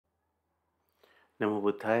Namo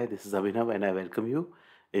Buddhaya, this is Abhinav and I welcome you.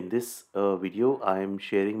 In this video, I am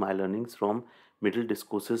sharing my learnings from Middle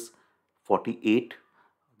Discourses 48.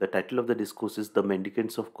 The title of the discourse is The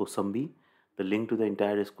Mendicants of Kosambi. The link to the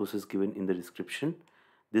entire discourse is given in the description.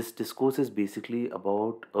 This discourse is basically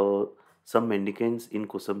about some mendicants in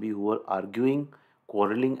Kosambi who were arguing,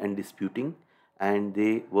 quarreling, and disputing, and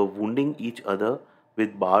they were wounding each other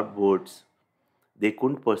with barbed words. They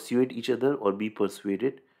couldn't persuade each other or be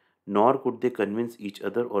persuaded, nor could they convince each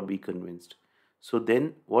other or be convinced. So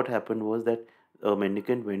then, what happened was that a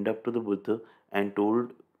mendicant went up to the Buddha and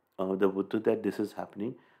told the Buddha that this is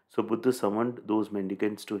happening. So Buddha summoned those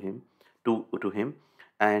mendicants to him,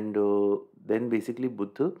 and then basically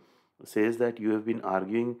Buddha says that you have been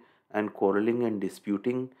arguing and quarreling and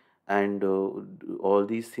disputing and all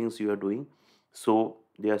these things you are doing. So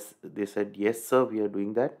they said, yes, sir, we are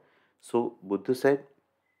doing that. So Buddha said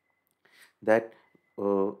that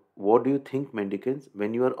what do you think, mendicants,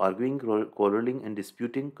 when you are arguing, quarreling, and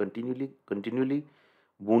disputing continually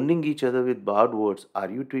wounding each other with barbed words, are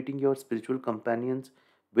you treating your spiritual companions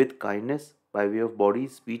with kindness by way of body,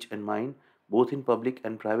 speech, and mind, both in public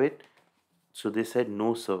and private? So they said,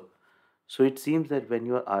 no, sir. So it seems that when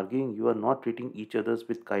you are arguing, you are not treating each others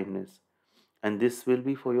with kindness, and this will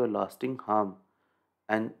be for your lasting harm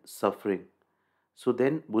and suffering. So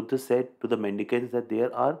then Buddha said to the mendicants that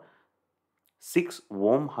there are six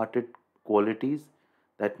warm hearted qualities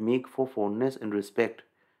that make for fondness and respect,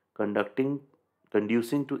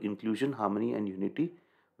 conducing to inclusion, harmony, and unity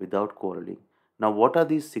without quarreling. Now, what are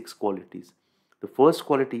these six qualities? The first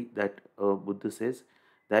quality that Buddha says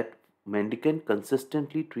that mendicant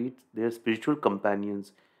consistently treats their spiritual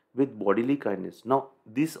companions with bodily kindness. Now,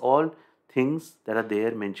 these all things that are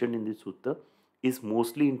there mentioned in this sutta is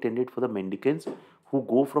mostly intended for the mendicants who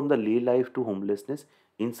go from the lay life to homelessness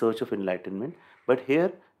in search of enlightenment. But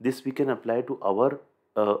here, this we can apply to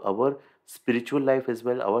our spiritual life as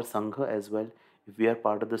well, our sangha as well, if we are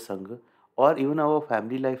part of the sangha, or even our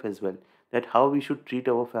family life as well. That how we should treat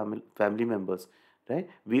our family members, right?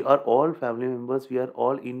 We are all family members. We are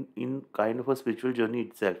all in kind of a spiritual journey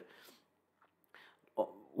itself.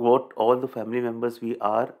 What all the family members we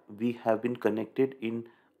have been connected in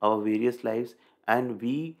our various lives, and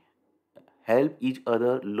we help each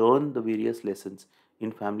other learn the various lessons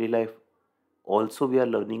in family life. Also, we are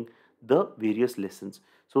learning the various lessons,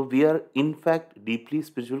 so we are in fact deeply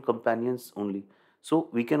spiritual companions only. So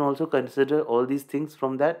we can also consider all these things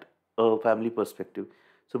from that family perspective.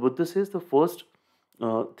 So Buddha says the first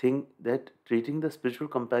thing that treating the spiritual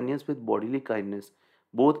companions with bodily kindness,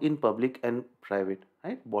 both in public and private,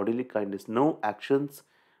 right? Bodily kindness, no actions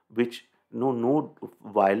which, no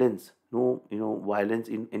violence, no violence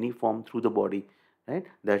in any form through the body, right?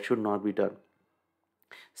 That should not be done.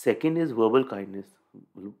 Second is verbal kindness.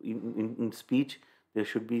 In speech, there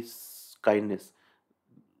should be kindness,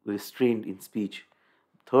 restraint in speech.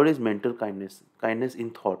 Third is mental kindness, kindness in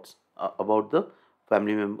thoughts about the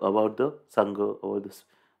family member, about the sangha, or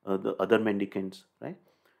the other mendicants, right?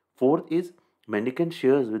 Fourth is mendicant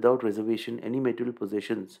shares without reservation any material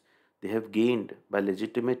possessions they have gained by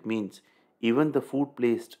legitimate means, even the food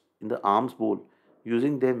placed in the alms bowl,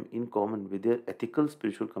 using them in common with their ethical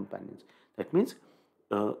spiritual companions. That means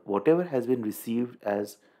whatever has been received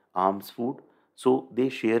as alms food, so they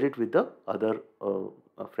share it with the other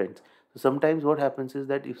friends. So sometimes what happens is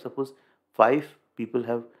that if suppose five people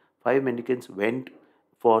have, five mendicants went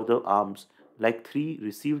for the alms, like three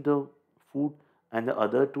received the food and the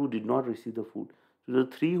other two did not receive the food. So the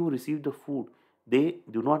three who received the food, they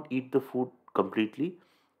do not eat the food completely.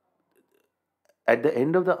 At the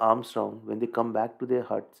end of the alms round, when they come back to their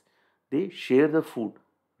huts, they share the food,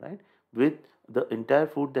 right? With the entire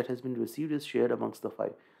food that has been received is shared amongst the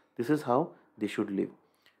five. This is how they should live.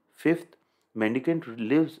 Fifth, mendicant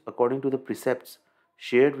lives according to the precepts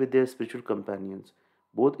shared with their spiritual companions,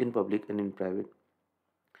 both in public and in private.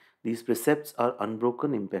 These precepts are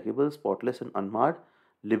unbroken, impeccable, spotless, and unmarred,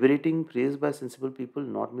 liberating, praised by sensible people,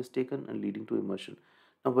 not mistaken, and leading to immersion.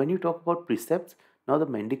 Now, when you talk about precepts, now the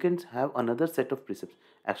mendicants have another set of precepts.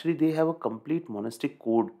 Actually, they have a complete monastic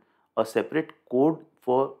code, a separate code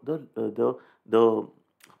for the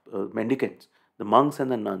mendicants, the monks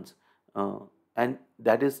and the nuns, uh, and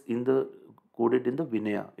that is in the coded in the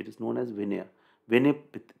Vinaya. It is known as Vinaya, Vinay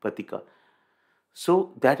Patika.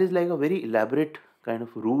 So that is like a very elaborate kind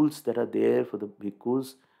of rules that are there for the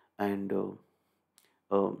bhikkhus, and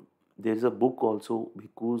there is a book also,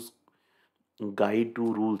 Bhikkhu's Guide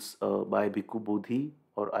to Rules, by Bhikkhu Bodhi,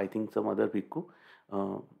 or I think some other bhikkhu.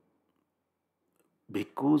 Uh,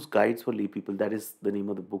 Bhikkhu's Guides for Lay People. That is the name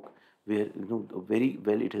of the book, where very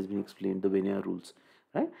well it has been explained the Vinaya rules,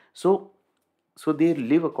 right? So So they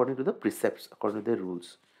live according to the precepts, according to their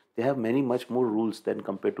rules. They have many much more rules than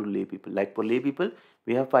compared to lay people. Like for lay people,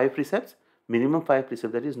 we have 5 precepts, minimum 5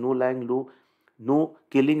 precepts. That is no lying, no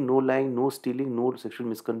killing, no lying, no stealing, no sexual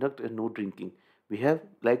misconduct, and no drinking. We have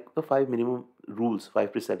like the 5 minimum rules,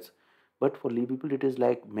 5 precepts. But for lay people, it is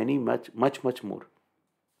like many much more.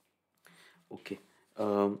 Okay.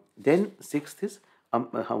 Then sixth is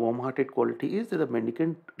a warm-hearted quality is that the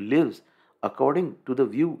mendicant lives according to the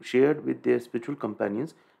view shared with their spiritual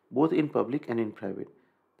companions, both in public and in private.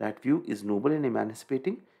 That view is noble and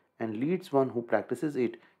emancipating and leads one who practices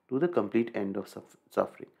it to the complete end of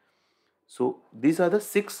suffering. So these are the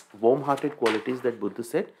 6 warm-hearted qualities that Buddha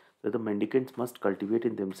said that the mendicants must cultivate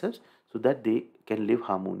in themselves so that they can live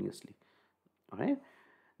harmoniously. All right.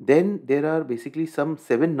 Then there are basically some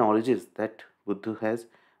 7 knowledges that Buddha has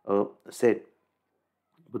said.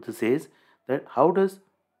 Buddha says that how does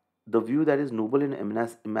the view that is noble and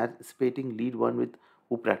emancipating lead one with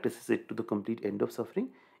who practices it to the complete end of suffering?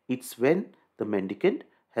 It's when the mendicant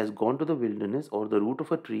has gone to the wilderness or the root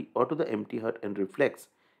of a tree or to the empty hut and reflects,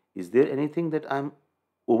 is there anything that I'm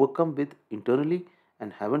overcome with internally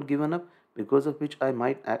and haven't given up, because of which I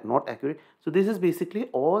might not accurate? So this is basically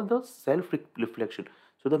all the self reflection.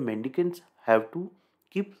 So the mendicants have to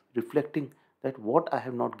keep reflecting that what I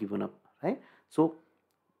have not given up, right? So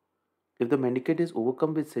if the mendicant is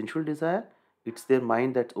overcome with sensual desire, it's their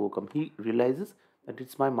mind that's overcome. He realizes that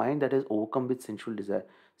it's my mind that has overcome with sensual desire.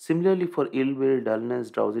 Similarly, for ill will,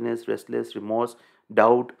 dullness, drowsiness, restless, remorse,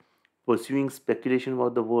 doubt, pursuing speculation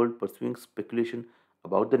about the world, pursuing speculation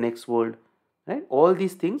about the next world, right? All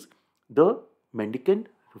these things, the mendicant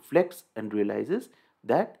reflects and realizes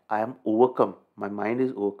that I am overcome. My mind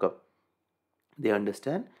is overcome. They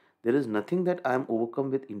understand there is nothing that I am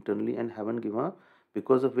overcome with internally and haven't given up,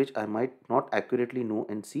 because of which I might not accurately know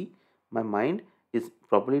and see. My mind is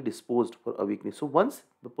properly disposed for awakening. So once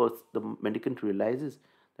the mendicant realizes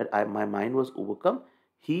that my mind was overcome,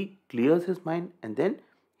 he clears his mind and then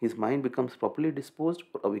his mind becomes properly disposed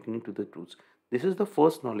for awakening to the truths. This is the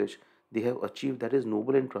first knowledge they have achieved, that is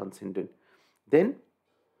noble and transcendent. Then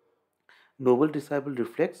noble disciple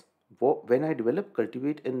reflects, when I develop,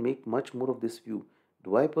 cultivate, and make much more of this view,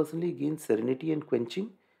 do I personally gain serenity and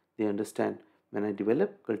quenching? They understand, when I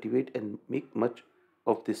develop, cultivate, and make much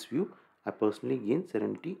of this view, I personally gain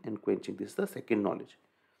serenity and quenching. This is the second knowledge.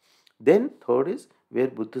 Then third is where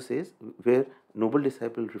Buddha says, where noble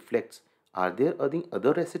disciple reflects, are there any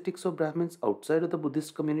other ascetics or Brahmins outside of the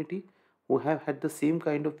Buddhist community who have had the same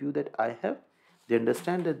kind of view that I have? They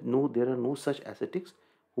understand that no, there are no such ascetics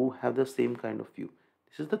who have the same kind of view.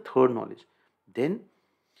 This is the third knowledge. Then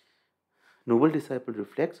noble disciple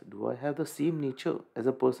reflects, do I have the same nature as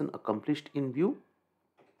a person accomplished in view?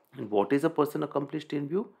 And what is a person accomplished in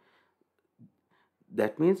view?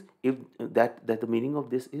 That means if that the meaning of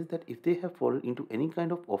this is that if they have fallen into any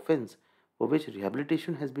kind of offense for which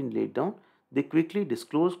rehabilitation has been laid down, they quickly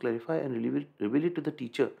disclose, clarify, and reveal it to the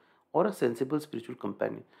teacher or a sensible spiritual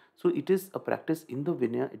companion. So it is a practice in the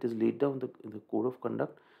Vinaya, it is laid down in the code of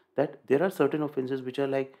conduct, that there are certain offenses which are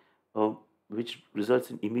like which results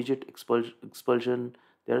in immediate expulsion.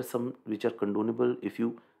 There are some which are condonable if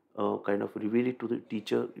you kind of reveal it to the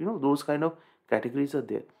teacher. Those kind of categories are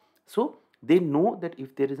there. So they know that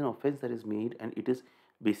if there is an offense that is made, and it is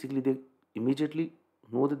basically, they immediately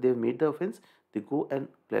know that they have made the offense, they go and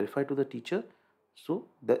clarify to the teacher so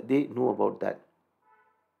that they know about that.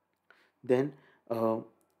 Then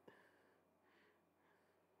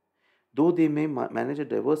though they may manage a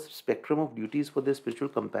diverse spectrum of duties for their spiritual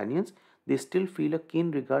companions, they still feel a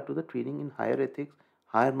keen regard to the training in higher ethics,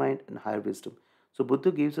 higher mind, and higher wisdom. So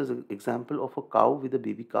Buddha gives us an example of a cow with a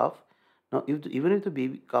baby calf. Now, even if the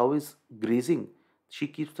baby cow is grazing, she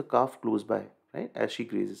keeps the calf close by, right, as she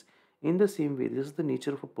grazes. In the same way, this is the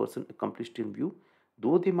nature of a person accomplished in view.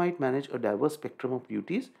 Though they might manage a diverse spectrum of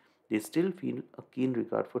duties, they still feel a keen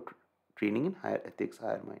regard for training in higher ethics,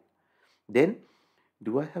 higher mind. Then,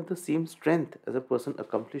 do I have the same strength as a person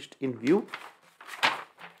accomplished in view?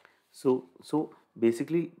 So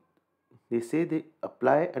basically, they say they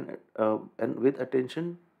apply and with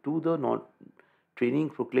attention to the training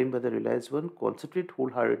proclaimed by the realized one, concentrate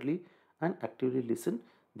wholeheartedly and actively listen.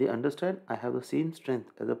 They understand, I have the same strength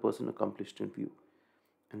as a person accomplished in view.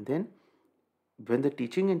 And then, when the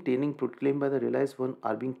teaching and training proclaimed by the realized one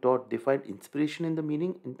are being taught, they find inspiration in the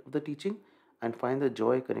meaning of the teaching and find the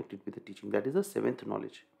joy connected with the teaching. That is the seventh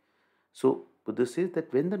knowledge. So Buddha says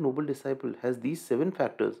that when the noble disciple has these 7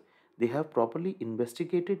 factors, they have properly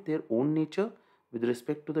investigated their own nature with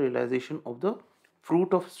respect to the realization of the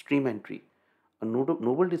fruit of stream and tree. A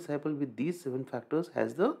noble disciple with these 7 factors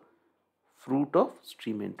has the fruit of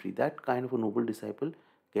stream entry. That kind of a noble disciple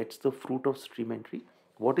gets the fruit of stream entry.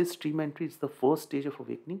 What is stream entry? It's the first stage of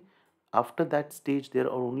awakening. After that stage, there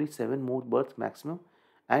are only 7 more births maximum,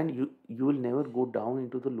 and you will never go down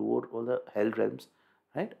into the lower or the hell realms,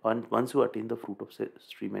 right? And once you attain the fruit of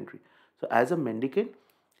stream entry. So as a mendicant,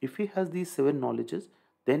 if he has these 7 knowledges,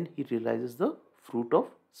 then he realizes the fruit of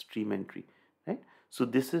stream entry, right? So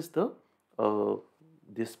this is the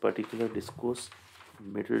this particular discourse,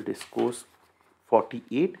 middle discourse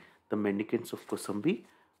 48, the mendicants of Kosambi.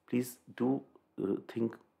 Please do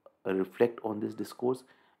think, reflect on this discourse,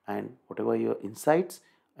 and whatever your insights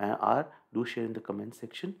are, do share in the comment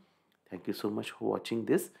section. Thank you so much for watching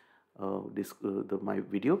this my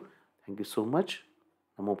video. Thank you so much.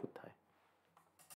 Namo Buddhaya.